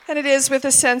And it is with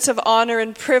a sense of honor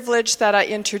and privilege that I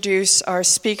introduce our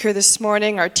speaker this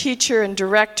morning, our teacher and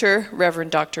director,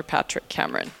 Reverend Dr. Patrick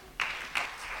Cameron.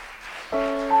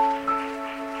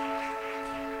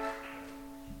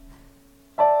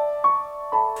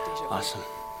 Awesome.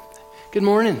 Good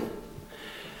morning.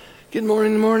 Good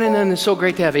morning, and it's so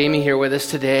great to have Amy here with us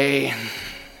today.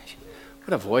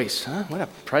 What a voice, huh? What a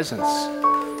presence.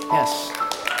 Yes.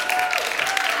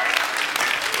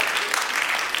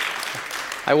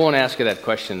 I won't ask you that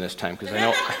question this time because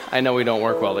I know we don't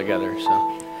work well together.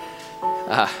 So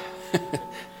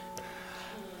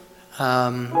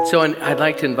I'd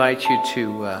like to invite you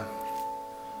to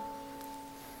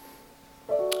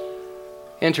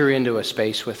enter into a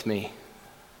space with me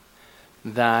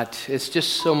that it's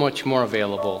just so much more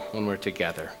available when we're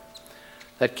together.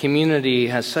 That community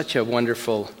has such a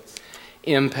wonderful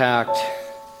impact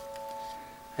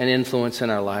and influence in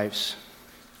our lives.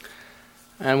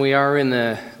 And we are in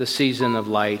the season of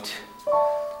light.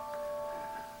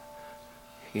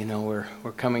 You know,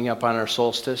 we're coming up on our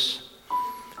solstice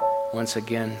once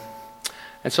again.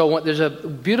 And so there's a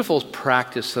beautiful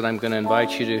practice that I'm going to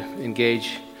invite you to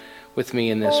engage with me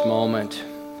in this moment.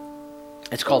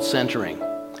 It's called centering.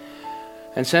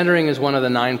 And centering is one of the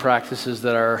 9 practices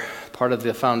that are part of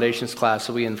the foundations class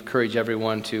that we encourage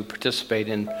everyone to participate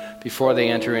in before they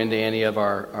enter into any of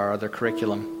our other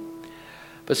curriculum.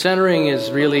 But centering is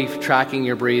really tracking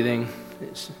your breathing.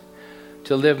 It's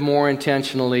to live more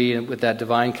intentionally with that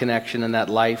divine connection and that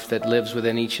life that lives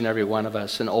within each and every one of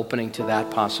us and opening to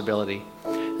that possibility.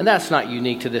 And that's not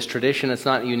unique to this tradition. It's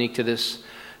not unique to this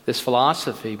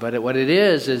philosophy. But what it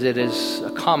is it is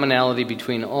a commonality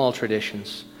between all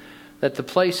traditions. That the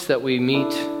place that we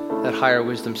meet that higher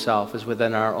wisdom self is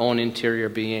within our own interior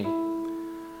being.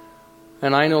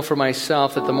 And I know for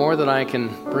myself that the more that I can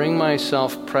bring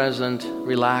myself present,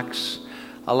 relax,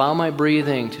 allow my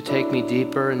breathing to take me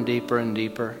deeper and deeper and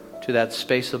deeper to that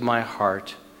space of my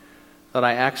heart, that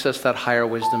I access that higher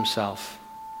wisdom self,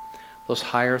 those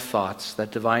higher thoughts,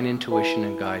 that divine intuition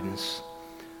and guidance.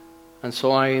 And so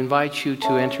I invite you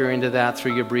to enter into that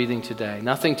through your breathing today.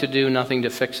 Nothing to do, nothing to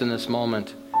fix in this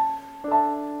moment,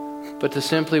 but to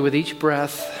simply, with each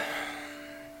breath,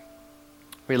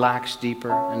 relax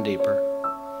deeper and deeper.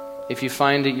 If you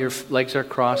find that your legs are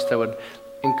crossed, I would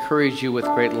encourage you with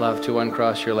great love to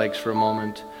uncross your legs for a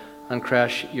moment.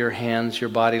 Uncross your hands, your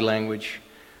body language.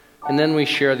 And then we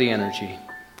share the energy.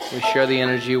 We share the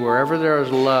energy wherever there is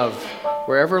love,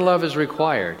 wherever love is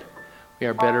required. We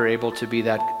are better able to be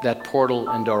that portal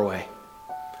and doorway.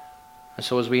 And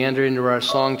so as we enter into our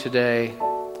song today,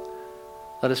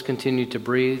 let us continue to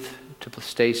breathe, to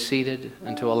stay seated,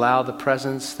 and to allow the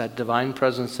presence, that divine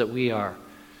presence that we are,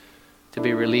 to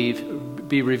be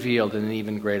revealed in an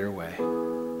even greater way.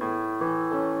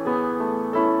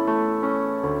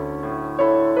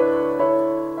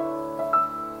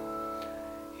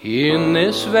 In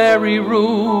this very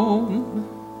room,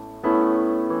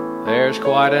 there's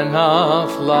quite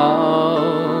enough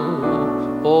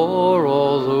love for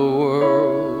all the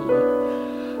world.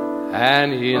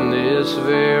 And in this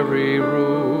very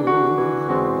room,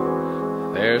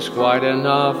 there's quite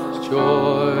enough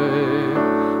joy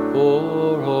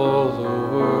for all the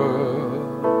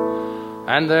world.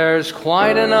 And there's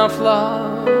quite enough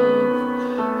love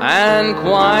and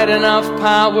quite enough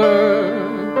power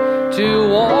to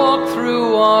walk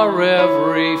through our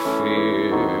every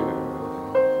fear.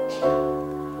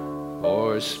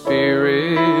 For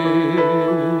Spirit,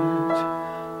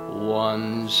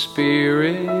 one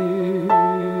Spirit,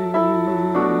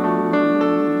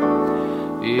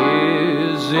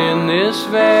 is in this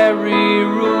very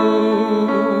room.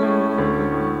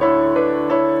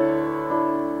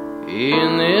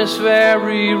 In this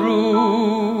very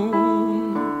room,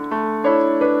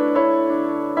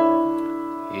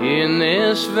 in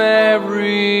this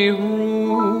very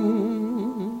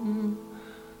room.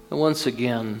 And once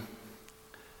again,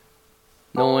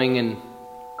 knowing and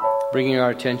bringing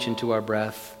our attention to our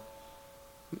breath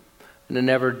in an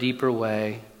ever deeper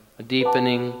way, a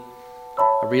deepening,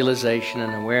 a realization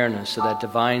and awareness of that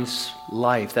divine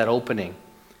life, that opening,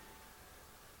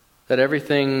 that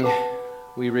everything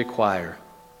we require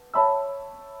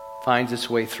finds its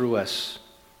way through us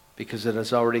because it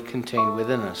is already contained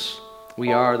within us.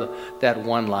 We are that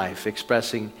one life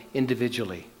expressing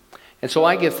individually. And so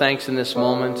I give thanks in this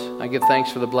moment. I give thanks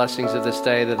for the blessings of this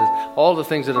day, all the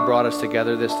things that have brought us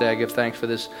together this day. I give thanks for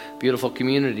this beautiful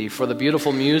community, for the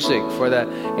beautiful music, for that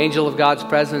angel of God's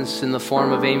presence in the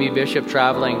form of Amy Bishop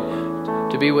traveling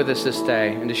to be with us this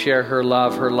day and to share her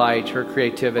love, her light, her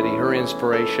creativity, her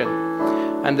inspiration.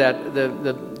 and that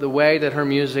the way that her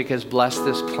music has blessed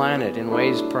this planet in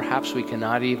ways perhaps we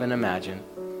cannot even imagine.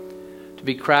 To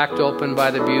be cracked open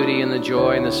by the beauty and the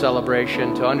joy and the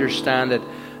celebration, to understand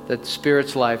that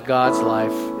Spirit's life, God's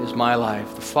life, is my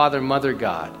life, the Father, Mother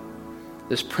God,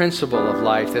 this principle of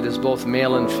life that is both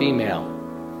male and female,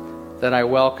 that I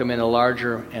welcome in a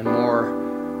larger and more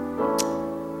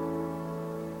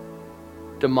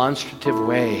demonstrative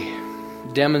way,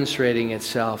 demonstrating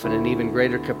itself in an even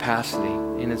greater capacity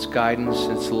in its guidance,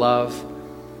 its love,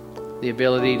 the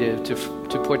ability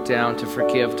to put down, to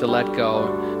forgive, to let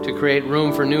go, to create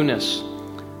room for newness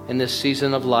in this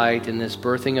season of light, in this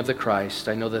birthing of the Christ.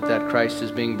 I know that Christ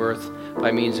is being birthed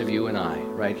by means of you and I,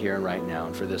 right here and right now.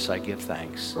 And for this I give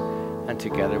thanks. And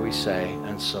together we say,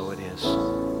 and so it is.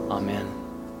 Amen.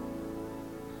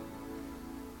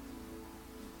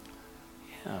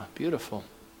 Yeah, beautiful.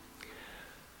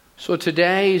 So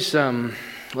today's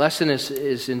lesson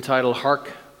is entitled,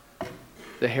 Hark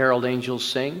the Herald Angels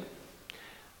Sing,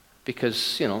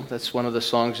 because, that's one of the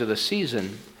songs of the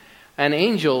season. And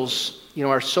angels,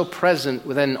 are so present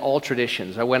within all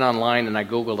traditions. I went online and I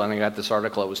Googled and I got this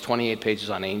article. It was 28 pages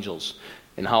on angels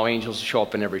and how angels show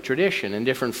up in every tradition in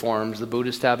different forms. The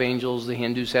Buddhists have angels, the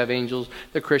Hindus have angels,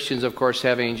 the Christians, of course,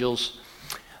 have angels.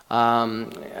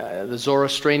 The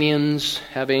Zoroastrians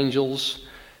have angels.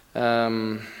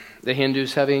 The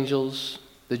Hindus have angels.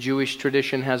 The Jewish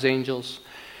tradition has angels.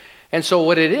 And so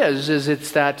what it is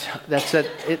it's that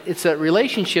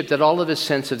relationship that all of us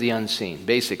sense of the unseen,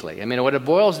 basically. I mean, what it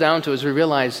boils down to is we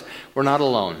realize we're not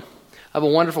alone. I have a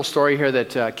wonderful story here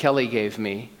that Kelly gave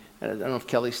me. I don't know if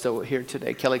Kelly's still here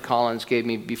today. Kelly Collins gave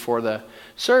me before the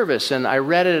service, and I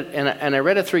read it, and I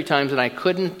read it 3 times, and I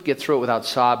couldn't get through it without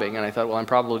sobbing. And I thought, well, I'm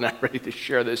probably not ready to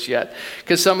share this yet,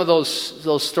 because some of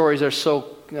those stories are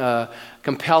so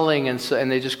compelling, and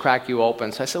they just crack you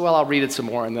open. So I said, well, I'll read it some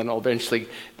more, and then I'll eventually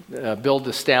build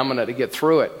the stamina to get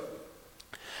through it.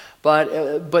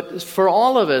 But for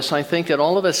all of us, I think that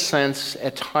all of us sense,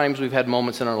 at times we've had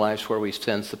moments in our lives where we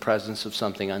sense the presence of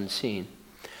something unseen.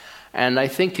 And I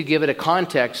think to give it a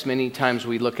context, many times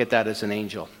we look at that as an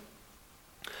angel.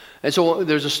 And so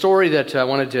there's a story that I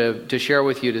wanted to share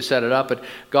with you to set it up. But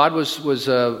God was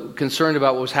concerned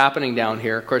about what was happening down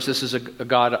here. Of course, this is a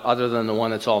God other than the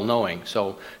one that's all-knowing,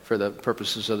 so for the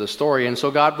purposes of the story. And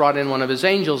so God brought in one of his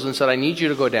angels and said, I need you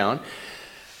to go down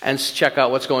and check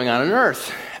out what's going on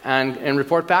earth and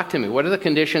report back to me. What are the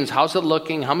conditions? How's it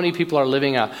looking? How many people are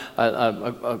living a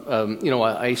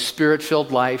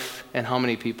spirit-filled life? And how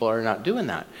many people are not doing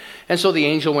that? And so the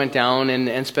angel went down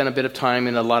and spent a bit of time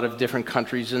in a lot of different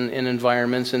countries and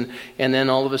environments, and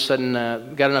then all of a sudden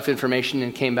got enough information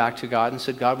and came back to God and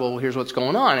said, God, well, here's what's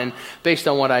going on. And based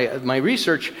on my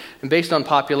research and based on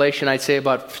population, I'd say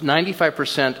about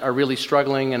 95% are really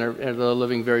struggling and are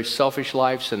living very selfish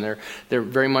lives, and they're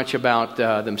very much about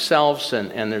themselves,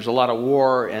 and there's a lot of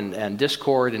war and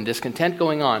discord and discontent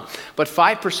going on. But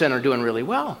 5% are doing really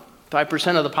well.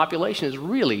 5% of the population is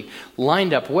really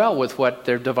lined up well with what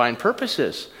their divine purpose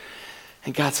is.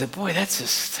 And God said, boy, that's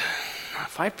just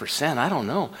 5%, I don't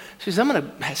know. So he says, I'm going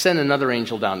to send another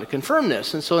angel down to confirm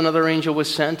this. And so another angel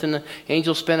was sent, and the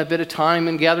angel spent a bit of time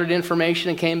and gathered information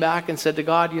and came back and said to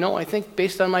God, I think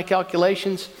based on my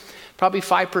calculations, probably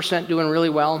 5% doing really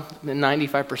well, and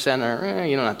 95%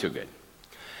 are, not too good.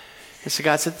 And so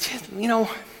God said,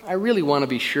 I really want to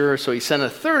be sure. So he sent a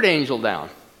third angel down.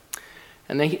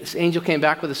 And the angel came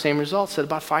back with the same results, said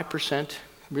about 5%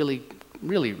 really,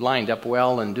 really lined up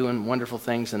well and doing wonderful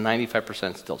things, and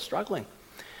 95% still struggling.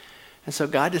 And so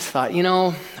God just thought,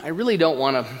 I really don't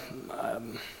want to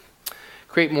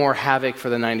create more havoc for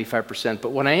the 95%,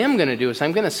 but what I am going to do is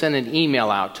I'm going to send an email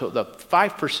out to the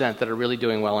 5% that are really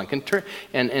doing well and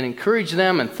encourage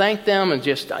them and thank them and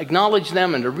just acknowledge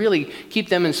them and to really keep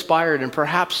them inspired, and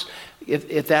perhaps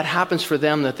if that happens for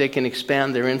them, that they can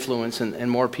expand their influence and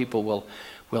more people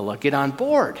will get on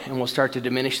board, and we'll start to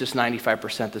diminish this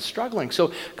 95% that's struggling.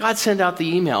 So God sent out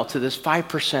the email to this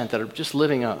 5% that are just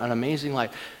living an amazing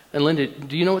life. And Linda,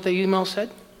 do you know what the email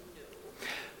said?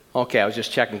 Okay, I was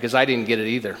just checking because I didn't get it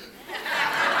either.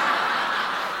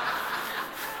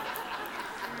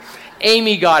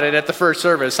 Amy got it at the first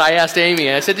service. I asked Amy,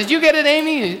 and I said, did you get it,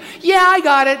 Amy? Yeah, I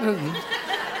got it.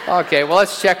 Okay, well,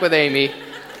 let's check with Amy.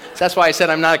 That's why I said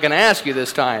I'm not going to ask you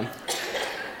this time.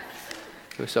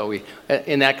 So we,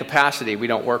 in that capacity, we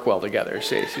don't work well together.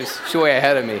 See, she's way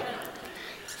ahead of me.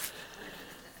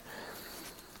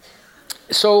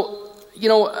 So,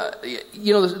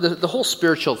 the whole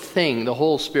spiritual thing,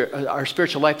 our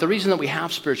spiritual life, the reason that we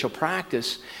have spiritual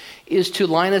practice is to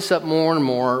line us up more and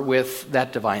more with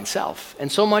that divine self.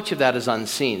 And so much of that is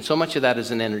unseen. So much of that is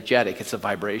an energetic. It's a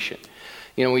vibration.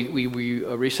 You know, we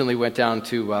recently went down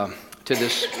to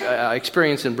this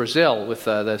experience in Brazil with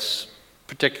this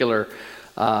particular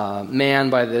man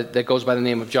that goes by the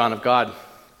name of John of God.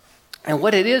 And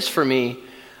what it is for me,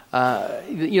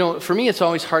 for me it's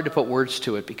always hard to put words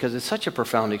to it because it's such a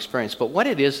profound experience. But what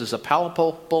it is a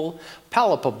palpable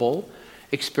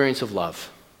experience of love.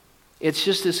 It's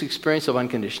just this experience of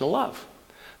unconditional love,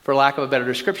 for lack of a better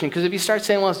description. Because if you start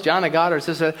saying, well, it's John of God, or it's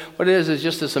this, what it is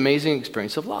just this amazing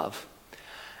experience of love.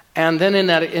 And then in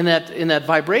that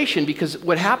vibration, because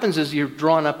what happens is you're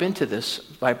drawn up into this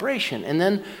vibration, and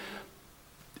then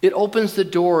it opens the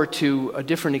door to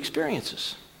different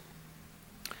experiences.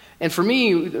 And for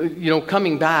me,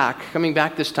 coming back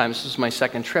this time, this is my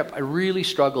second trip, I really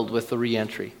struggled with the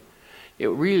re-entry. It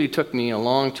really took me a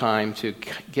long time to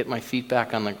get my feet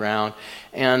back on the ground.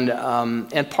 And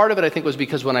part of it, I think, was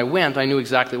because when I went, I knew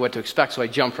exactly what to expect, so I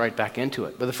jumped right back into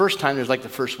it. But the first time, there's like the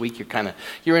first week,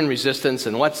 you're in resistance,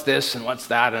 and what's this, and what's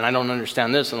that, and I don't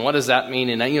understand this, and what does that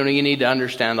mean? And you need to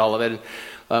understand all of it.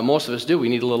 And most of us do. We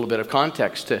need a little bit of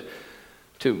context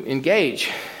to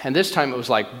engage. And this time, it was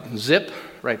like zip,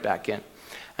 right back in.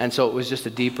 And so it was just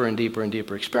a deeper and deeper and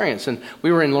deeper experience. And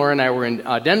Laura and I were in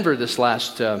Denver this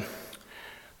last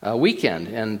weekend,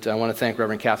 and I want to thank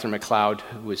Reverend Catherine McLeod,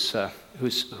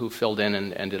 who filled in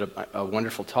and did a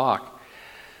wonderful talk.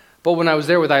 But when I was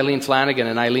there with Eileen Flanagan,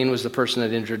 and Eileen was the person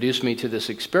that introduced me to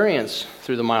this experience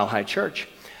through the Mile High Church,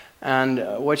 and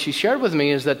what she shared with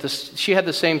me is that she had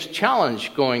the same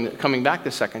challenge coming back the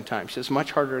second time. She says, it's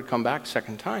much harder to come back the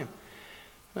second time.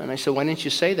 And I said, why didn't you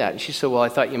say that? And she said, well, I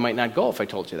thought you might not go if I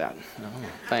told you that. Oh,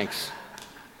 thanks.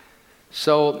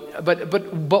 So, but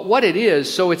what it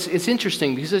is, so it's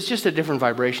interesting because it's just a different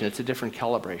vibration. It's a different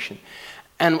calibration.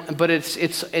 But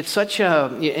it's such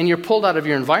and you're pulled out of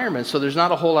your environment, so there's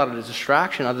not a whole lot of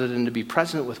distraction other than to be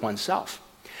present with oneself.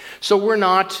 So we're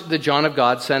not the John of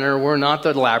God Center. We're not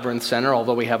the Labyrinth Center,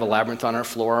 although we have a labyrinth on our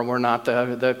floor. We're not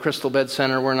the Crystal Bed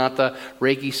Center. We're not the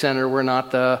Reiki Center. We're not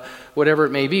the whatever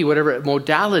it may be, whatever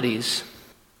modalities.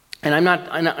 And I'm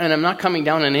not coming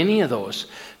down on any of those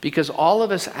because all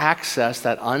of us access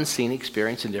that unseen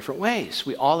experience in different ways.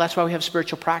 That's why we have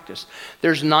spiritual practice.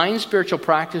 There's 9 spiritual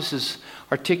practices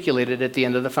articulated at the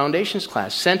end of the foundations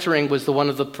class. Centering was one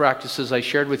of the practices I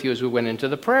shared with you as we went into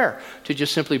the prayer, to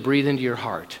just simply breathe into your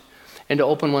heart and to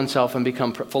open oneself and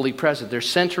become fully present. There's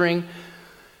centering,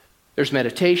 there's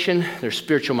meditation, there's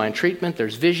spiritual mind treatment,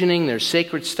 there's visioning, there's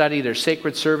sacred study, there's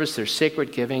sacred service, there's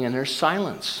sacred giving, and there's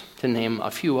silence, to name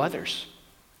a few others.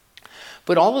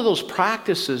 But all of those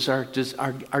practices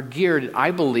are geared,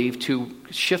 I believe, to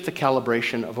shift the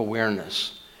calibration of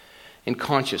awareness and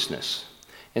consciousness.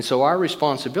 And so our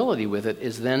responsibility with it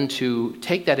is then to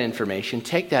take that information,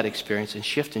 take that experience, and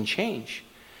shift and change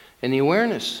in the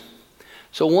awareness.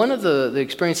 So one of the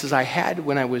experiences I had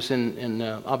when I was in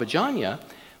Abidjania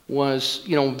was,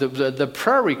 the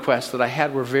prayer requests that I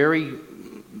had were very,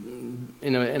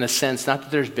 in a sense, not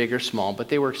that there's big or small, but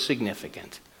they were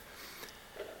significant.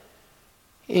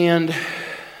 And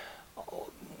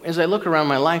as I look around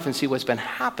my life and see what's been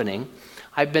happening,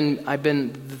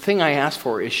 the thing I asked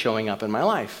for is showing up in my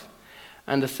life.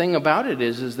 And the thing about it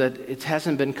is that it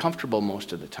hasn't been comfortable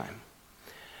most of the time.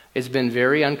 It's been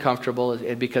very uncomfortable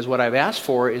because what I've asked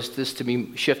for is this to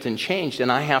be shifted and changed, and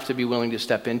I have to be willing to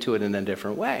step into it in a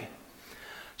different way.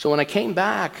 So when I came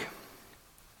back,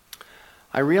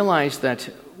 I realized that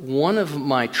one of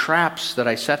my traps that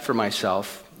I set for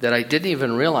myself that I didn't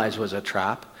even realize was a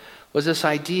trap was this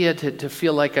idea to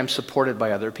feel like I'm supported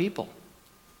by other people.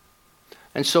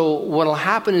 And so what will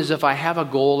happen is if I have a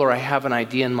goal or I have an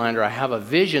idea in mind or I have a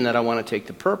vision that I want to take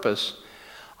to purpose,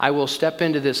 I will step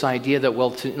into this idea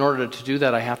that, in order to do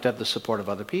that, I have to have the support of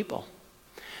other people.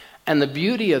 And the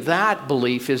beauty of that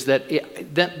belief is that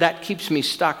that keeps me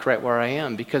stuck right where I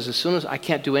am, because as soon as I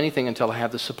can't do anything until I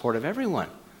have the support of everyone.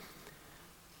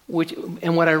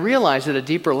 And what I realize at a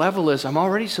deeper level is I'm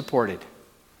already supported.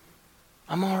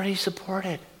 I'm already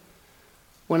supported.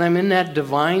 When I'm in that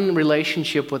divine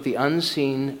relationship with the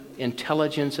unseen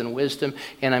intelligence and wisdom,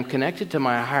 and I'm connected to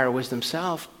my higher wisdom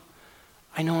self,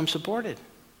 I know I'm supported.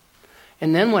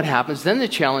 And then what happens? Then the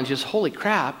challenge is, holy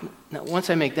crap, now once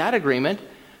I make that agreement,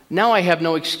 now I have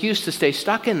no excuse to stay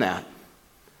stuck in that.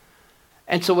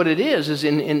 And so what it is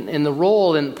in the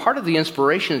role, and part of the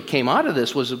inspiration that came out of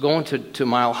this was going to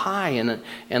Mile High, and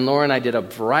Laura and I did a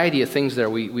variety of things there.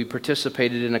 We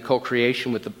participated in a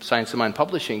co-creation with the Science of Mind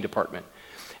Publishing Department,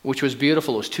 which was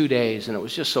beautiful. It was 2 days, and it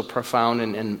was just so profound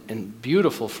and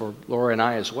beautiful for Laura and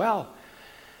I as well.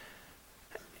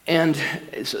 And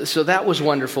so that was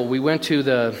wonderful. We went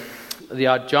to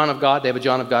the John of God. They have a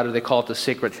John of God, or they call it the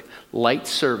Sacred Light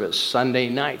Service, Sunday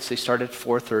nights. They start at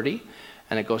 4:30,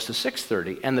 and it goes to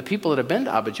 6:30. And the people that have been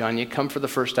to Abba-Janya come for the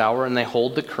first hour, and they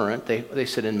hold the current. They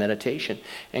sit in meditation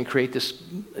and create this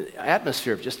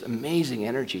atmosphere of just amazing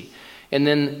energy. And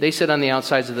then they sit on the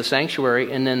outsides of the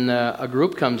sanctuary, and then a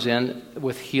group comes in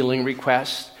with healing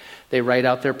requests. They write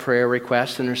out their prayer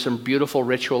requests, and there's some beautiful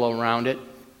ritual around it.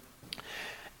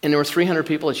 And there were 300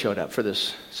 people that showed up for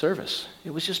this service.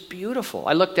 It was just beautiful.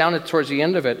 I looked down towards the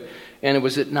end of it, and it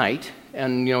was at night.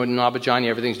 And, in Abba-Janya,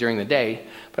 everything's during the day.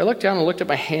 But I looked down and looked at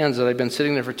my hands that I'd been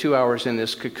sitting there for 2 hours in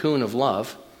this cocoon of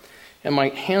love, and my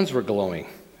hands were glowing.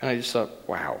 And I just thought,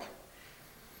 wow.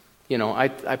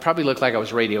 I probably looked like I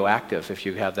was radioactive if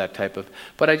you have that type of...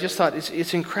 But I just thought,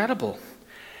 it's incredible.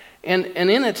 And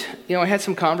in it, I had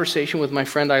some conversation with my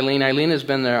friend Eileen. Eileen has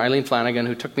been there, Eileen Flanagan,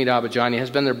 who took me to Abba-Janya,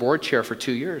 has been their board chair for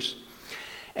 2 years.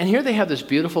 And here they have this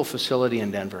beautiful facility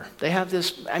in Denver. They have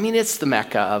this, it's the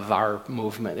Mecca of our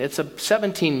movement. It's a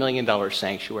 $17 million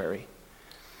sanctuary.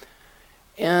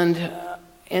 And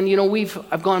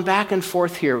I've gone back and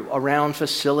forth here around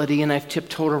facility, and I've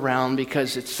tiptoed around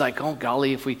because it's like, oh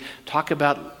golly, if we talk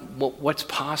about what's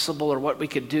possible or what we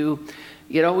could do,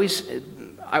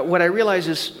 what I realize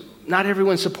is not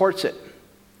everyone supports it.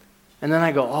 And then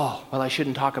I go, oh, well, I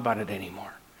shouldn't talk about it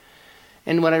anymore.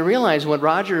 And what I realized, what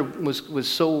Roger was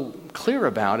so clear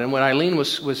about, and what Eileen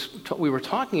we were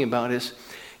talking about is,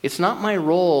 it's not my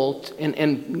role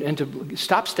and to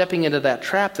stop stepping into that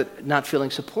trap that not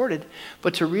feeling supported,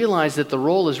 but to realize that the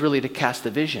role is really to cast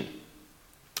the vision.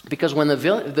 Because when the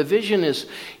vision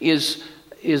is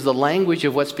the language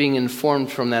of what's being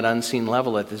informed from that unseen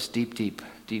level at this deep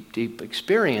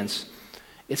experience,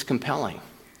 it's compelling.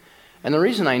 And the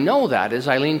reason I know that is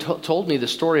Eileen told me the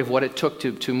story of what it took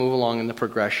to move along in the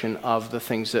progression of the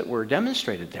things that were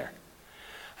demonstrated there.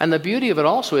 And the beauty of it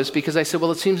also is because I said, well,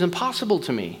 it seems impossible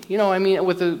to me.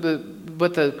 With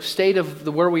the state of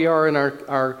where we are in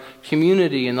our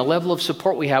community and the level of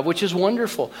support we have, which is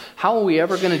wonderful. How are we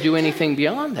ever going to do anything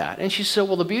beyond that? And she said,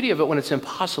 well, the beauty of it, when it's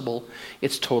impossible,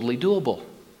 it's totally doable.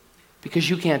 Because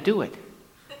you can't do it.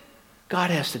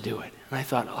 God has to do it. And I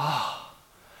thought,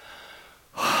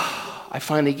 I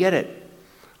finally get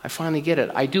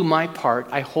it. I do my part.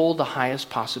 I hold the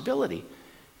highest possibility.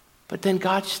 But then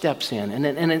God steps in,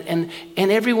 and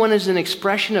everyone is an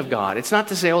expression of God. It's not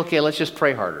to say, okay, let's just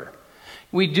pray harder.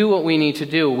 We do what we need to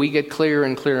do. We get clearer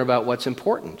and clearer about what's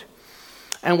important.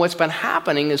 And what's been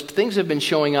happening is things have been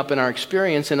showing up in our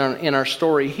experience, in our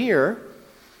story here,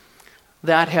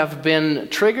 that have been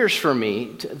triggers for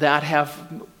me, that have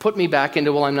put me back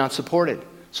into, well, I'm not supported,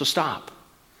 so stop.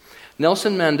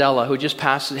 Nelson Mandela, who just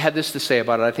passed, had this to say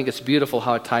about it. I think it's beautiful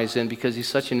how it ties in because he's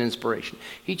such an inspiration.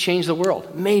 He changed the world.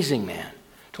 Amazing man.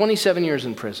 27 years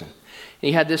in prison. And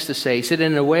he had this to say. He said,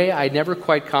 in a way I never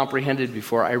quite comprehended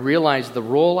before, I realized the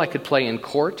role I could play in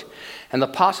court and the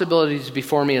possibilities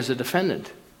before me as a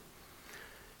defendant.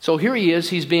 So here he is.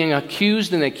 He's being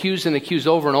accused and accused and accused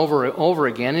over and over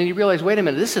again. And he realized, wait a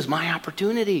minute, this is my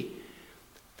opportunity.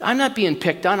 I'm not being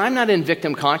picked on. I'm not in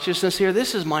victim consciousness here.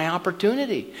 This is my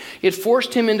opportunity. It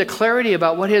forced him into clarity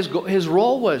about what his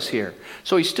role was here.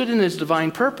 So he stood in his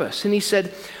divine purpose. And he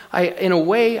said, in a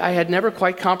way I had never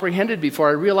quite comprehended before,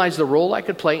 I realized the role I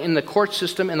could play in the court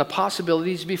system and the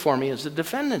possibilities before me as a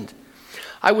defendant.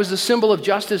 I was the symbol of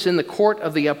justice in the court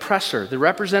of the oppressor, the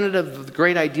representative of the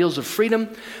great ideals of freedom,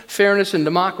 fairness, and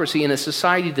democracy in a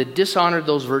society that dishonored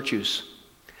those virtues.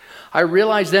 I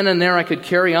realized then and there I could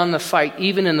carry on the fight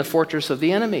even in the fortress of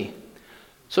the enemy.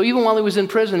 So even while he was in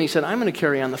prison, he said, I'm going to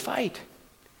carry on the fight.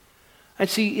 And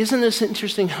see, isn't this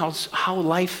interesting how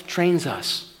life trains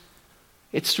us?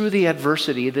 It's through the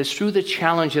adversity. It is through the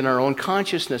challenge in our own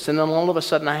consciousness. And then all of a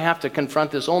sudden I have to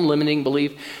confront this own limiting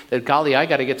belief that, golly, I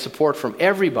got to get support from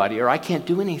everybody or I can't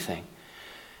do anything.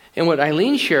 And what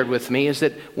Eileen shared with me is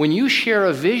that when you share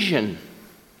a vision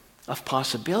of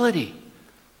possibility,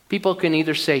 people can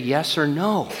either say yes or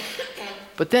no.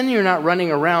 But then you're not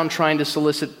running around trying to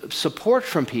solicit support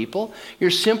from people.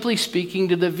 You're simply speaking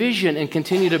to the vision and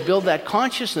continue to build that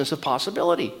consciousness of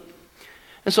possibility.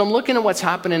 And so I'm looking at what's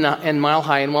happening in Mile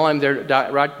High, and while I'm there,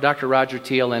 Dr. Roger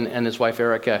Thiel and his wife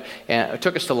Erica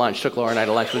took us to lunch, took Laura and I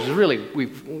to lunch. It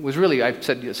was really, I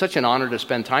said, such an honor to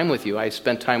spend time with you. I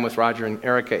spent time with Roger and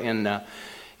Erica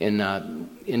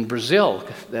in Brazil,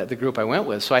 the group I went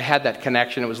with. So I had that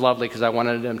connection. It was lovely because I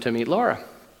wanted them to meet Laura.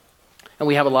 And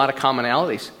we have a lot of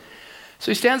commonalities.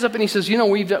 So he stands up and he says,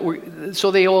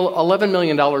 so they owe $11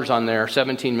 million on their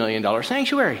 $17 million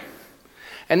sanctuary.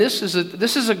 And this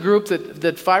is a group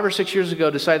that 5 or 6 years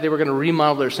ago decided they were going to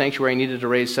remodel their sanctuary and needed to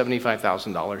raise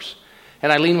 $75,000.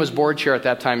 And Eileen was board chair at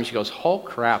that time, and she goes, oh,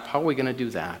 crap, how are we going to do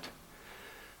that?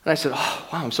 And I said, oh,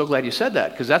 wow, I'm so glad you said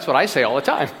that, because that's what I say all the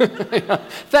time.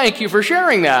 Thank you for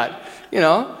sharing that,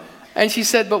 And she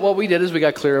said, but what we did is we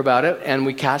got clear about it, and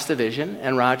we cast a vision,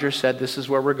 and Roger said, this is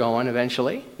where we're going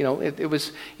eventually. It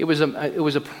was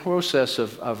a process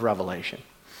of revelation.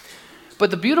 But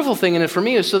the beautiful thing in it for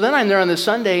me is, so then I'm there on this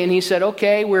Sunday, and he said,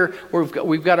 okay,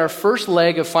 we've got our first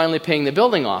leg of finally paying the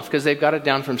building off, because they've got it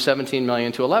down from $17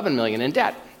 million to $11 million in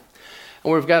debt.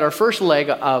 And we've got our first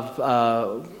leg of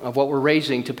what we're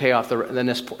raising to pay off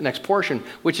the next portion,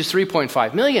 which is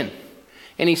 $3.5 million.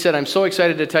 And he said, I'm so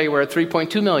excited to tell you we're at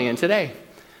 $3.2 million today.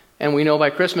 And we know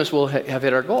by Christmas we'll have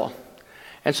hit our goal.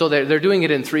 And so they're doing it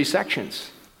in 3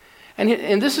 sections.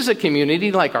 And this is a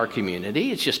community like our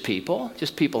community. It's just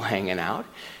people hanging out.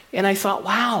 And I thought,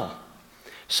 wow.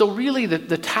 So really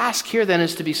the task here then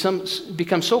is to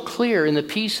become so clear in the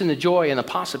peace and the joy and the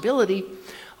possibility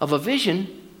of a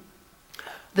vision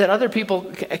that other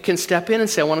people can step in and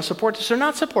say, I want to support this or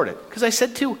not support it. Because I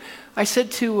said to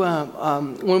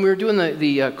when we were doing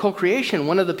the co-creation,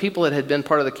 one of the people that had been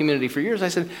part of the community for years, I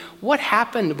said, what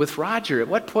happened with Roger? At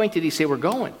what point did he say we're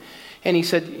going? And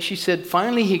she said,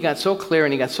 finally he got so clear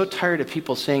and he got so tired of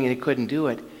people saying he couldn't do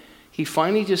it. He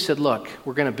finally just said, look,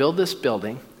 we're going to build this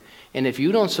building, and if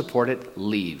you don't support it,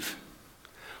 leave.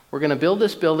 We're going to build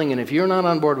this building, and if you're not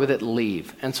on board with it,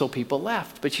 leave. And so people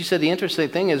left. But she said the interesting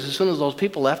thing is, as soon as those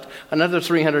people left, another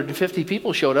 350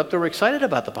 people showed up that were excited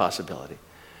about the possibility.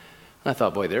 And I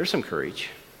thought, boy, there's some courage.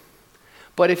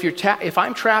 But if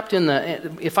I'm trapped in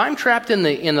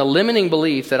the limiting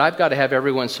belief that I've got to have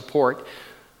everyone's support,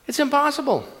 it's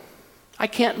impossible. I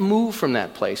can't move from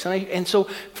that place. And so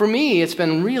for me, it's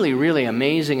been really, really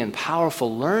amazing and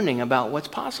powerful learning about what's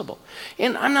possible.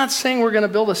 And I'm not saying we're going to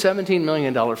build a $17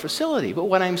 million facility, but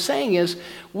what I'm saying is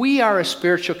we are a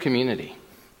spiritual community.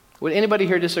 Would anybody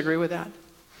here disagree with that?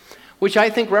 Which I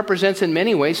think represents in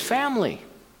many ways family.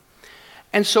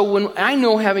 And so when I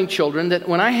know, having children, that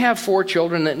when I have 4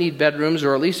 children that need bedrooms,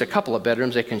 or at least a couple of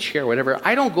bedrooms they can share, whatever,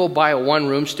 I don't go buy a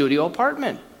 1-room studio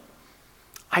apartment.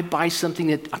 I buy something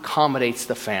that accommodates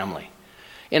the family.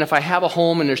 And if I have a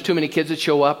home and there's too many kids that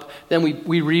show up, then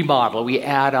we remodel, we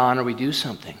add on, or we do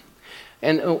something.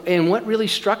 And what really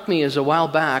struck me is a while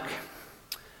back,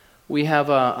 we have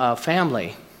a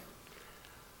family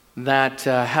that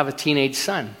have a teenage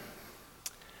son.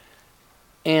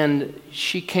 And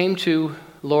she came to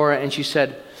Laura and she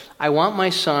said, I want my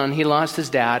son, he lost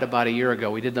his dad about a year ago.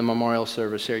 We did the memorial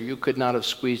service here. You could not have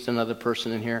squeezed another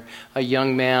person in here. A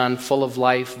young man, full of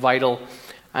life, vital,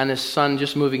 and his son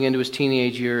just moving into his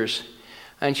teenage years.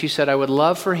 And she said, I would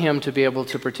love for him to be able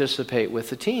to participate with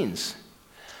the teens.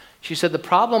 She said, the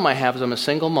problem I have is I'm a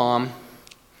single mom,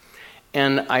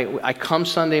 and I come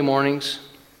Sunday mornings,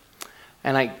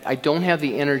 and I don't have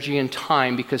the energy and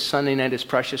time because Sunday night is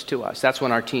precious to us. That's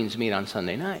when our teens meet on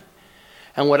Sunday night.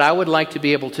 And what I would like to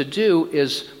be able to do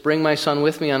is bring my son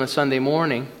with me on a Sunday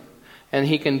morning, and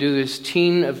he can do this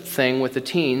teen thing with the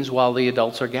teens while the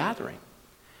adults are gathering.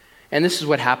 And this is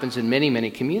what happens in many,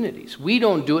 many communities. We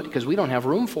don't do it because we don't have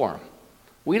room for them.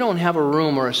 We don't have a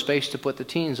room or a space to put the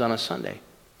teens on a Sunday.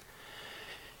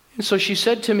 And so she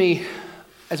said to me,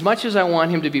 as much as I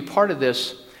want him to be part of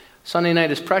this, Sunday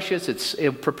night is precious. It's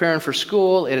preparing for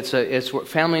school. It's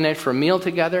family night for a meal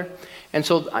together. And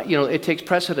so, it takes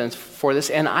precedence for this.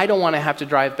 And I don't want to have to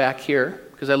drive back here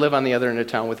because I live on the other end of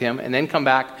town with him and then come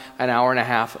back an hour and a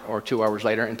half or 2 hours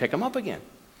later and pick him up again.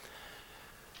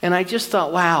 And I just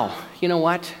thought, wow, you know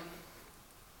what?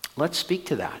 Let's speak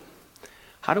to that.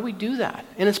 How do we do that?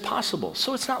 And it's possible.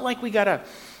 So it's not like we got to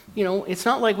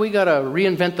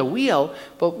reinvent the wheel,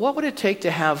 but what would it take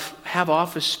to have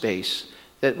office space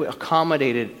that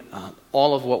accommodated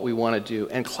all of what we want to do,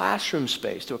 and classroom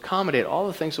space to accommodate all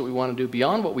the things that we want to do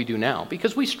beyond what we do now,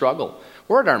 because we struggle.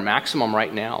 We're at our maximum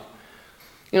right now.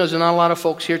 There's not a lot of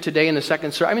folks here today in the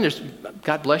second service. I mean,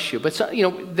 God bless you, but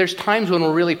there's times when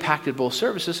we're really packed at both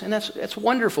services, and that's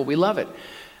wonderful. We love it.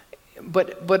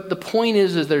 But the point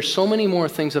is there's so many more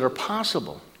things that are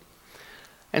possible.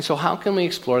 And so how can we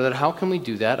explore that? How can we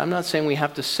do that? I'm not saying we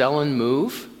have to sell and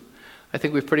move. I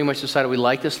think we've pretty much decided we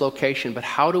like this location, but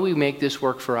how do we make this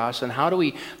work for us? And how do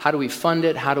we fund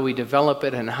it? How do we develop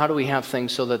it? And how do we have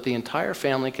things so that the entire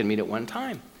family can meet at one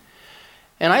time?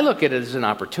 And I look at it as an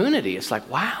opportunity. It's like,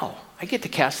 wow, I get to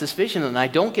cast this vision, and I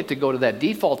don't get to go to that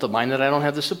default of mine that I don't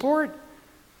have the support.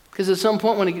 Because at some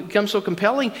point when it becomes so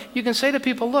compelling, you can say to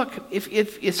people, look, if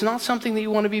it's not something that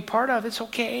you want to be part of, it's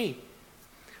okay.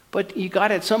 But you got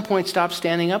to at some point stop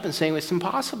standing up and saying it's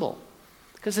impossible,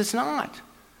 because it's not.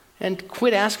 And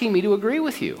quit asking me to agree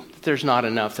with you that there's not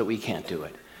enough, that we can't do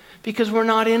it. because we're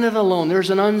not in it alone. There's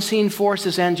an unseen force,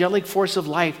 this angelic force of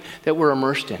life that we're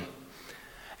immersed in.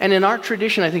 And in our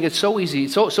tradition, I think it's so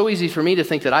easy for me to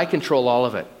think that I control all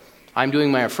of it. I'm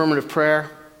doing my affirmative prayer.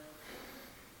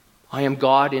 I am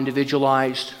God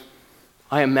individualized.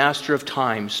 I am master of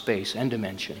time, space, and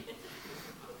dimension.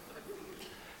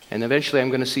 And eventually I'm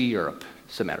going to see Europe,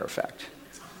 as a matter of fact.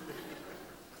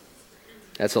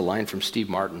 That's a line from Steve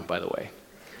Martin, by the way.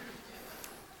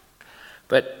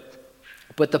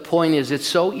 But the point is, it's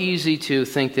so easy to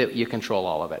think that you control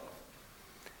all of it.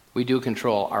 We do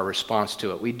control our response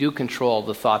to it. We do control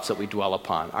the thoughts that we dwell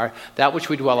upon. That which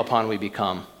we dwell upon, we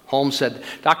become.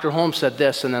 Dr. Holmes said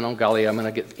this, and then, oh golly, I'm going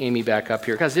to get Amy back up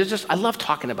here, because I love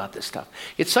talking about this stuff.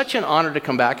 It's such an honor to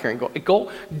come back here and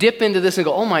go dip into this and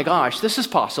go, oh my gosh, this is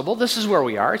possible. This is where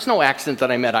we are. It's no accident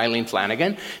that I met Eileen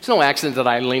Flanagan. It's no accident that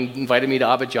Eileen invited me to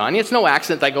Abidjani. It's no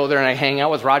accident that I go there and I hang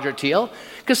out with Roger Teal,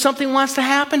 because something wants to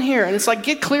happen here. And it's like,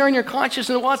 get clear in your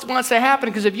consciousness of what wants to happen,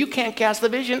 because if you can't cast the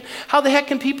vision, how the heck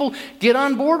can people get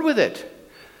on board with it?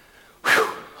 Whew,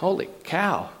 holy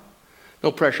cow.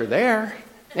 No pressure there.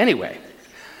 Anyway,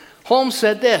 Holmes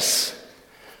said this,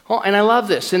 and I love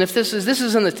this. And if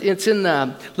it's in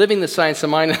Living the Science of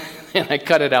Mind, and I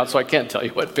cut it out, so I can't tell you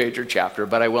what page or chapter,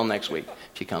 but I will next week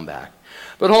if you come back.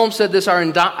 But Holmes said this: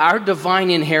 our divine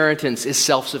inheritance is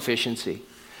self-sufficiency.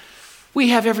 We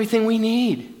have everything we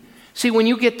need. See, when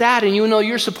you get that, and you know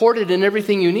you're supported in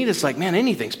everything you need, it's like, man,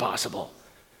 anything's possible.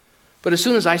 But as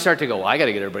soon as I start to go, well, I got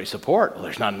to get everybody's support. Well,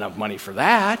 there's not enough money for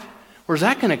that. Where's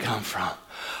that going to come from?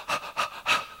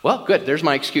 Well, good, there's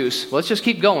my excuse. Let's just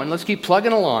keep going. Let's keep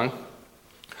plugging along.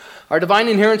 Our divine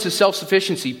inheritance is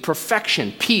self-sufficiency,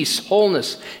 perfection, peace,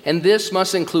 wholeness, and this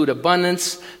must include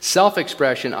abundance,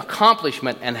 self-expression,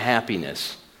 accomplishment, and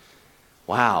happiness.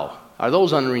 Wow, are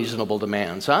those unreasonable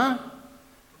demands, huh?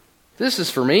 This is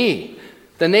for me.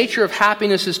 The nature of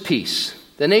happiness is peace.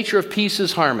 The nature of peace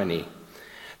is harmony.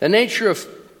 The nature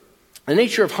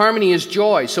of harmony is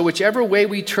joy. So whichever way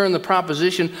we turn the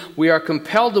proposition, we are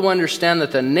compelled to understand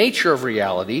that the nature of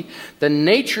reality, the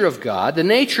nature of God, the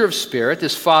nature of Spirit,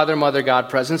 this Father, Mother, God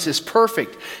presence, is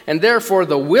perfect. And therefore,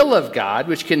 the will of God,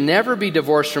 which can never be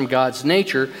divorced from God's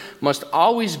nature, must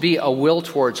always be a will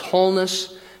towards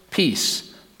wholeness,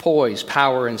 peace, poise,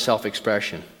 power, and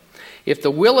self-expression. If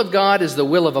the will of God is the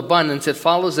will of abundance, it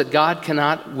follows that God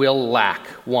cannot will lack,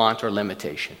 want, or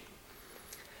limitation.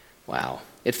 Wow.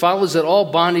 It follows that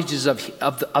all bondages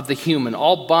of the human,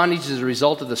 all bondage is a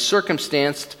result of the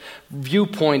circumstanced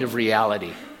viewpoint of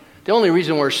reality. The only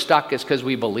reason we're stuck is because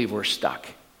we believe we're stuck.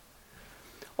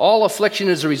 All affliction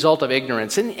is a result of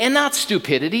ignorance, and not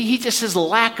stupidity. He just says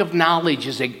lack of knowledge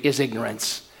is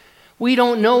ignorance. We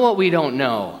don't know what we don't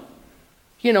know.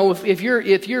 You know, if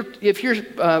your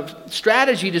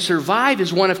strategy to survive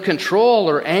is one of control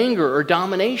or anger or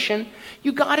domination,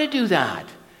 you got to do that.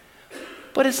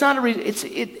 But it's not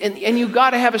and you got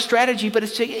to have a strategy, but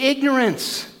it's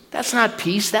ignorance. That's not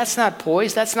peace, that's not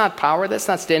poise, that's not power, that's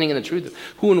not standing in the truth of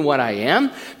who and what I am.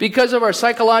 Because of our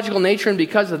psychological nature and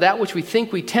because of that which we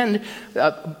think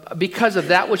because of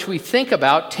that which we think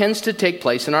about tends to take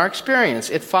place in our experience.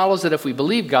 It follows that if we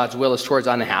believe God's will is towards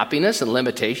unhappiness and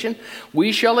limitation,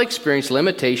 we shall experience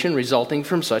limitation resulting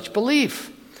from such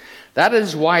belief. That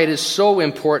is why it is so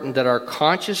important that our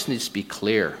consciousness be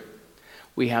clear.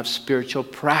 We have spiritual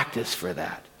practice for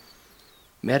that.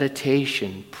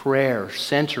 Meditation, prayer,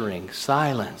 centering,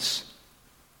 silence.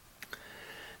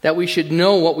 That we should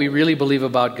know what we really believe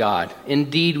about God.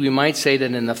 Indeed, we might say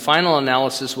that in the final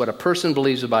analysis, what a person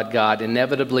believes about God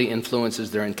inevitably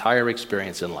influences their entire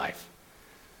experience in life.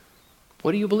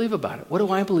 What do you believe about it? What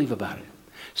do I believe about it?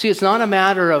 See, it's not a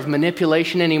matter of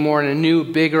manipulation anymore and a new,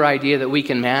 bigger idea that we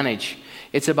can manage.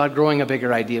 It's about growing a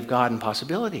bigger idea of God and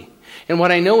possibility. And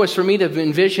what I know is for me to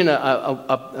envision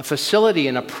a facility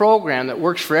and a program that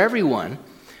works for everyone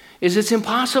is it's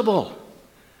impossible.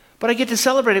 But I get to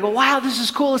celebrate. I go, wow, this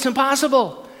is cool. It's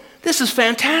impossible. This is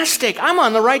fantastic. I'm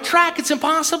on the right track. It's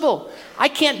impossible. I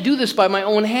can't do this by my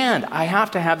own hand. I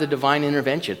have to have the divine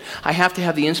intervention. I have to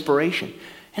have the inspiration.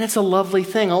 And it's a lovely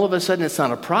thing. All of a sudden, it's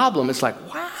not a problem. It's like,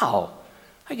 wow,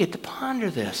 I get to ponder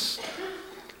this.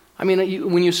 I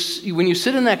mean, when you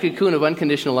sit in that cocoon of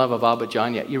unconditional love of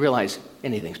Abidjani, you realize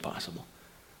anything's possible.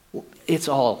 It's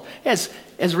all, as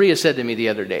Rhea said to me the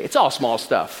other day, it's all small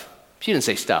stuff. She didn't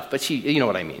say stuff, but you know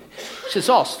what I mean. It's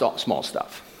all small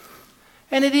stuff.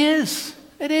 And it is.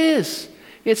 It is.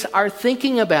 It's our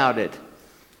thinking about it.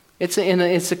 It's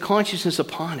a consciousness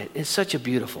upon it. It's such a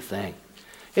beautiful thing.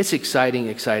 It's exciting,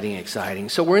 exciting, exciting.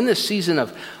 So we're in the season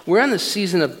of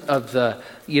the,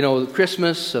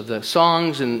 Christmas, of the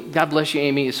songs, and God bless you,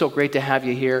 Amy. It's so great to have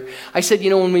you here. I said,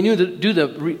 when we do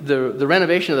the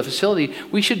renovation of the facility,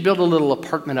 we should build a little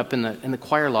apartment up in the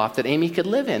choir loft that Amy could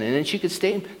live in, and then she could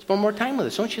stay and spend more time with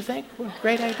us. Don't you think? What a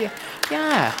great idea.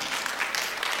 Yeah.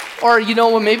 Or,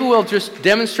 maybe we'll just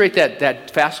demonstrate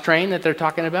that fast train that they're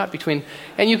talking about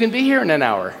and you can be here in an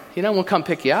hour. We'll come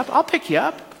pick you up. I'll pick you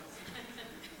up.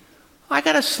 I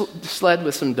got a sled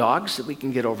with some dogs that we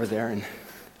can get over there. And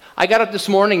I got up this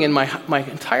morning and my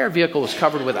entire vehicle was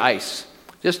covered with ice.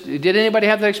 Did anybody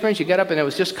have that experience? You got up and it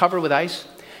was just covered with ice?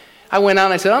 I went out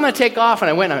and I said, I'm going to take off. And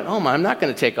I went, I'm not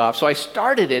going to take off. So I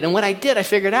started it. And what I did, I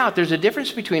figured out there's a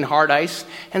difference between hard ice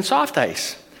and soft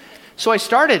ice. So I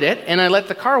started it and I let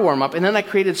the car warm up. And then I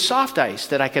created soft ice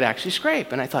that I could actually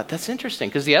scrape. And I thought, that's interesting.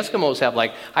 Because the Eskimos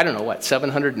have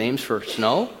 700 names for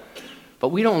snow. But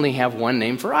we don't only have one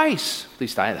name for ice, at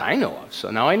least I know of.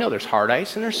 So now I know there's hard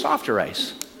ice and there's softer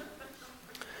ice.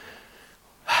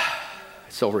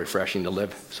 It's so refreshing to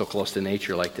live so close to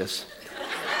nature like this.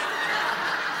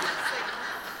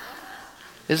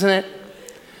 Isn't it?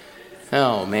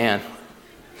 Oh, man.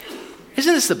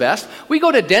 Isn't this the best? We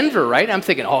go to Denver, right? I'm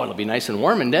thinking, it'll be nice and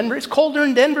warm in Denver. It's colder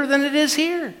in Denver than it is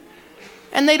here.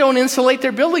 And they don't insulate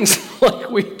their buildings like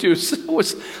we do. So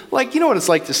it's like, what it's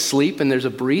like to sleep and there's a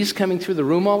breeze coming through the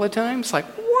room all the time? It's like,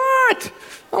 what?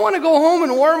 I want to go home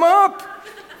and warm up.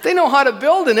 They know how to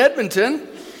build in Edmonton.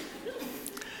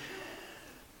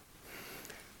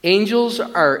 Angels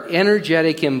are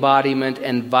energetic embodiment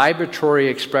and vibratory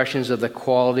expressions of the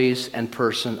qualities and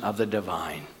person of the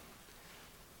divine.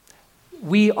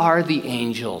 We are the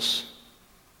angels.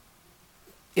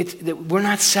 We're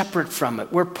not separate from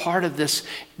it. We're part of this.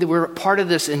 We're part of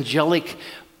this angelic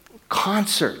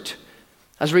concert.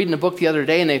 I was reading a book the other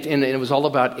day, and it was all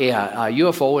about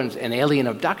UFO and alien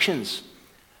abductions.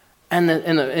 And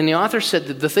the author said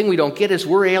that the thing we don't get is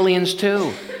we're aliens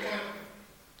too.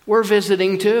 We're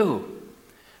visiting too.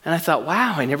 And I thought,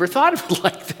 wow, I never thought of it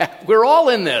like that. We're all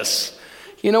in this.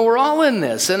 We're all in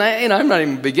this. And I'm not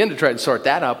even begin to try to sort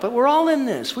that out, but we're all in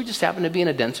this. We just happen to be in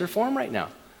a denser form right now.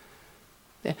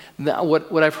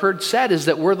 What I've heard said is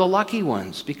that we're the lucky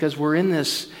ones because we're in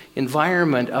this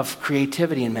environment of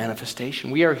creativity and manifestation.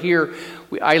 We are here.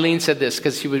 Eileen said this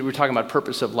because we were talking about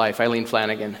purpose of life. Eileen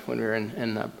Flanagan, when we were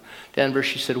in Denver,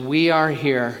 she said, we are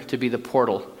here to be the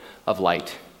portal of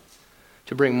light,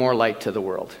 to bring more light to the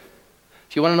world.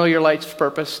 If you want to know your life's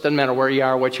purpose, doesn't matter where you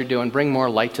are, what you're doing, bring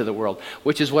more light to the world,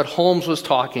 which is what Holmes was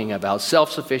talking about.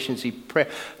 Self-sufficiency,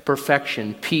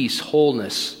 perfection, peace,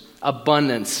 wholeness,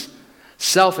 abundance,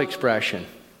 self-expression,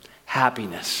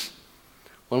 happiness.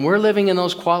 When we're living in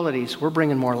those qualities, we're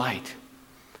bringing more light.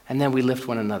 And then we lift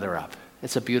one another up.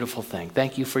 It's a beautiful thing.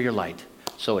 Thank you for your light.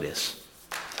 So it is.